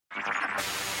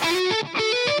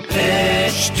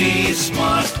HT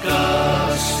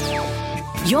Smartcast.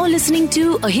 You're listening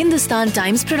to a Hindustan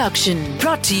Times production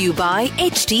brought to you by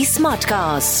HT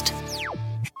Smartcast.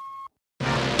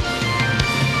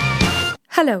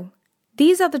 Hello,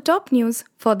 these are the top news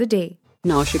for the day.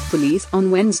 Nashik police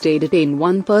on Wednesday detained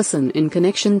one person in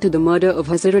connection to the murder of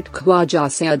Hazrat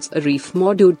Khwaja Syed Arif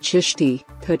Maudud Chishti,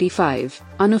 35,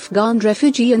 an Afghan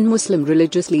refugee and Muslim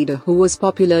religious leader who was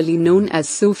popularly known as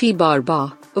Sufi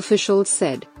Baba, officials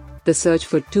said. The search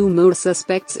for two more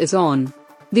suspects is on.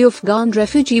 The Afghan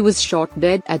refugee was shot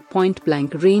dead at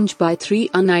point-blank range by three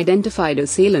unidentified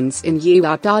assailants in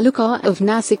Yewa Taluka of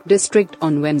Nasik district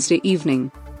on Wednesday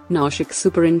evening. Nashik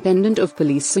Superintendent of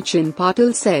Police Sachin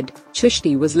Patil said,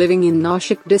 Chishti was living in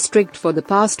Nashik district for the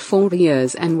past 4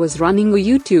 years and was running a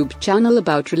YouTube channel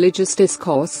about religious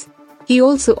discourse. He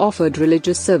also offered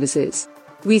religious services.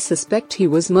 We suspect he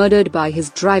was murdered by his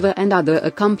driver and other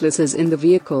accomplices in the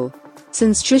vehicle.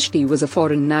 Since Chishti was a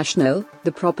foreign national,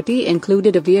 the property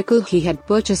included a vehicle he had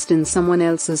purchased in someone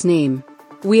else's name.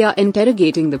 We are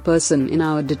interrogating the person in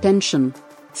our detention.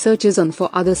 Search is on for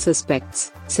other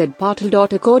suspects, said Patil.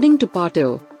 According to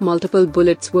Patil, multiple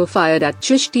bullets were fired at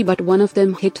Chishti but one of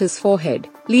them hit his forehead,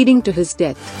 leading to his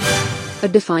death. A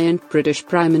defiant British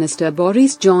Prime Minister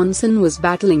Boris Johnson was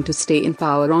battling to stay in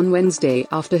power on Wednesday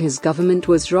after his government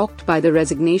was rocked by the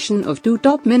resignation of two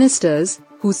top ministers,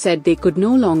 who said they could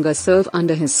no longer serve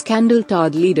under his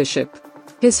scandal-tarred leadership.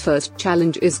 His first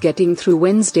challenge is getting through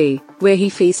Wednesday, where he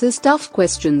faces tough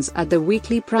questions at the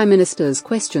weekly Prime Minister's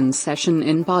Questions session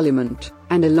in Parliament,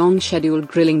 and a long-scheduled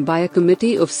grilling by a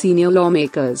committee of senior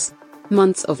lawmakers.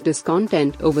 Months of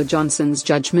discontent over Johnson's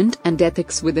judgment and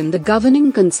ethics within the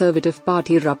governing Conservative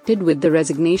Party erupted with the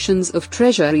resignations of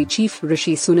Treasury Chief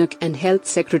Rishi Sunak and Health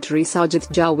Secretary Sajid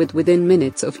Javid within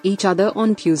minutes of each other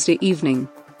on Tuesday evening.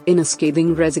 In a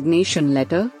scathing resignation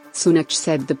letter, Sunak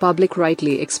said the public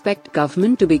rightly expect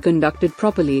government to be conducted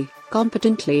properly,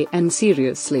 competently and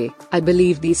seriously. I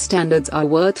believe these standards are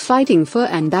worth fighting for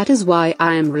and that is why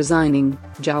I am resigning.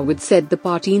 Javid said the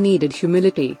party needed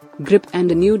humility, grip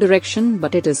and a new direction,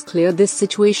 but it is clear this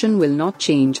situation will not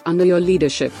change under your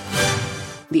leadership.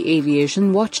 The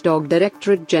Aviation Watchdog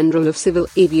Directorate General of Civil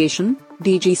Aviation,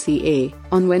 DGCA,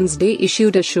 on Wednesday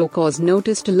issued a show-cause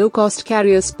notice to low-cost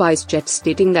carrier SpiceJet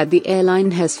stating that the airline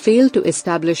has failed to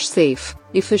establish safe,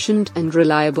 efficient and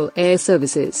reliable air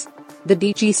services. The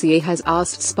DGCA has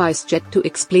asked SpiceJet to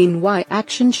explain why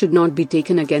action should not be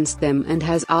taken against them and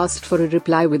has asked for a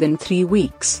reply within 3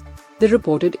 weeks. The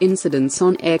reported incidents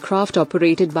on aircraft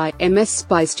operated by MS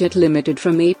SpiceJet Limited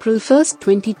from April 1,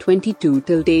 2022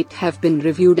 till date have been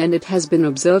reviewed and it has been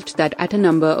observed that at a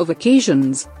number of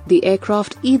occasions, the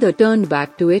aircraft either turned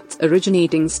back to its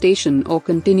originating station or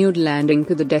continued landing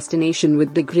to the destination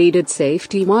with degraded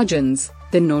safety margins,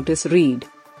 the notice read.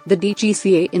 The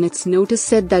DGCA in its notice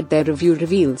said that their review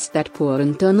reveals that poor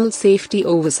internal safety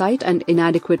oversight and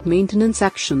inadequate maintenance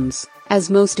actions, as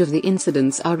most of the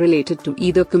incidents are related to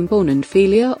either component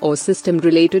failure or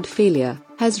system-related failure,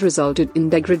 has resulted in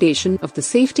degradation of the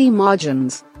safety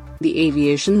margins. The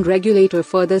aviation regulator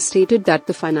further stated that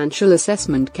the financial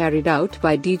assessment carried out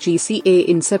by DGCA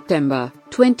in September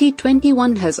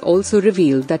 2021 has also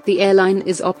revealed that the airline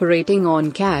is operating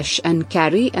on cash and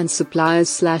carry and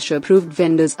suppliers/approved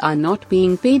vendors are not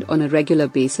being paid on a regular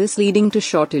basis, leading to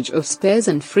shortage of spares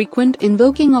and frequent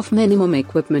invoking of minimum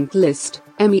equipment list,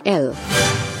 MEL.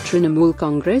 Trinamool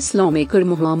Congress lawmaker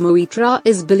Mahua Moitra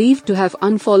is believed to have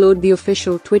unfollowed the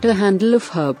official Twitter handle of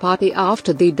her party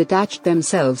after they detached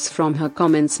themselves from her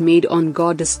comments made on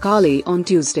Goddess Kali on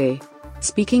Tuesday.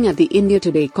 Speaking at the India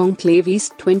Today Conclave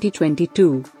East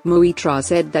 2022, Moitra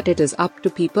said that it is up to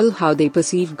people how they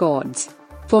perceive gods.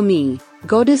 For me,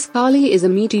 Goddess Kali is a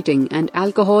meat-eating and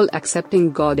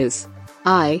alcohol-accepting goddess.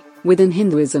 I, within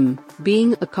Hinduism,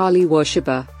 being a Kali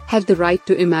worshipper, have the right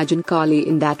to imagine Kali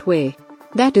in that way.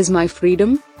 That is my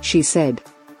freedom, she said.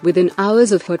 Within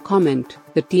hours of her comment,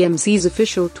 the TMC's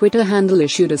official Twitter handle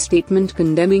issued a statement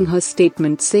condemning her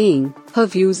statement, saying, her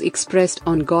views expressed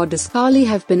on Goddess Kali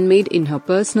have been made in her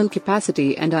personal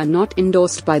capacity and are not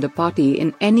endorsed by the party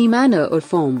in any manner or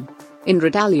form. In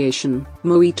retaliation,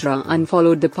 Moitra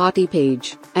unfollowed the party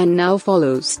page, and now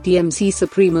follows TMC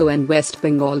Supremo and West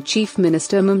Bengal Chief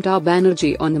Minister Mamata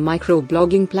Banerjee on the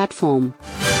microblogging platform.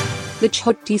 The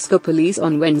Chhattisgarh police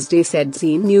on Wednesday said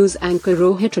Zee News anchor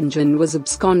Rohit Ranjan was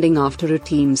absconding after a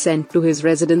team sent to his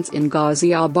residence in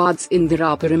Ghaziabad's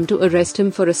Indirapuram to arrest him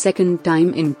for a second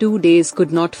time in 2 days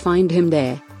could not find him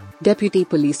there. Deputy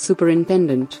Police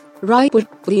Superintendent Raipur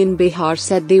in Bihar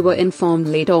said they were informed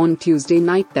late on Tuesday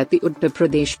night that the Uttar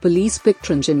Pradesh police picked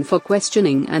Ranjan for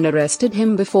questioning and arrested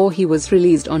him before he was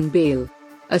released on bail.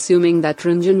 Assuming that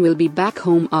Ranjan will be back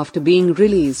home after being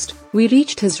released, we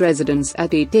reached his residence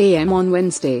at 8 a.m. on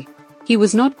Wednesday. He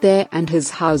was not there and his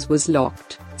house was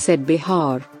locked, said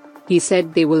Bihar. He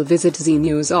said they will visit Zee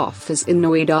News office in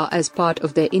Noida as part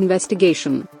of their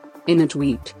investigation. In a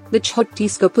tweet, the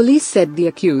Chhattisgarh police said the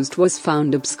accused was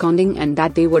found absconding and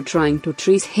that they were trying to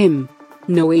trace him.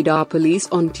 Noida police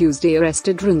on Tuesday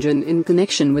arrested Ranjan in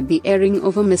connection with the airing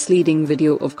of a misleading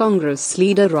video of Congress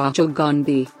leader Rahul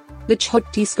Gandhi. The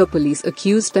Chhattisgarh police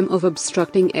accused them of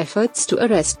obstructing efforts to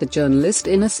arrest the journalist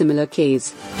in a similar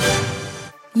case.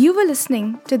 You were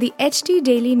listening to the HT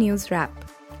Daily News Wrap,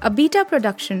 a beta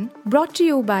production brought to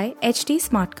you by HT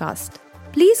Smartcast.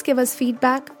 Please give us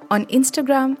feedback on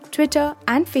Instagram, Twitter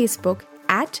and Facebook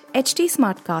at HT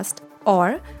Smartcast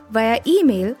or via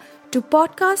email to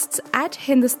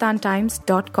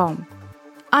podcasts@hindustantimes.com.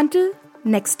 Until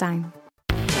next time.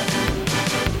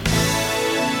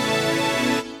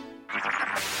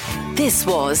 This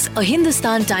was a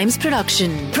Hindustan Times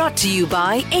production brought to you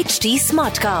by HT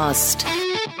Smartcast.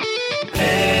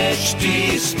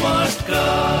 HT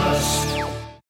Smartcast.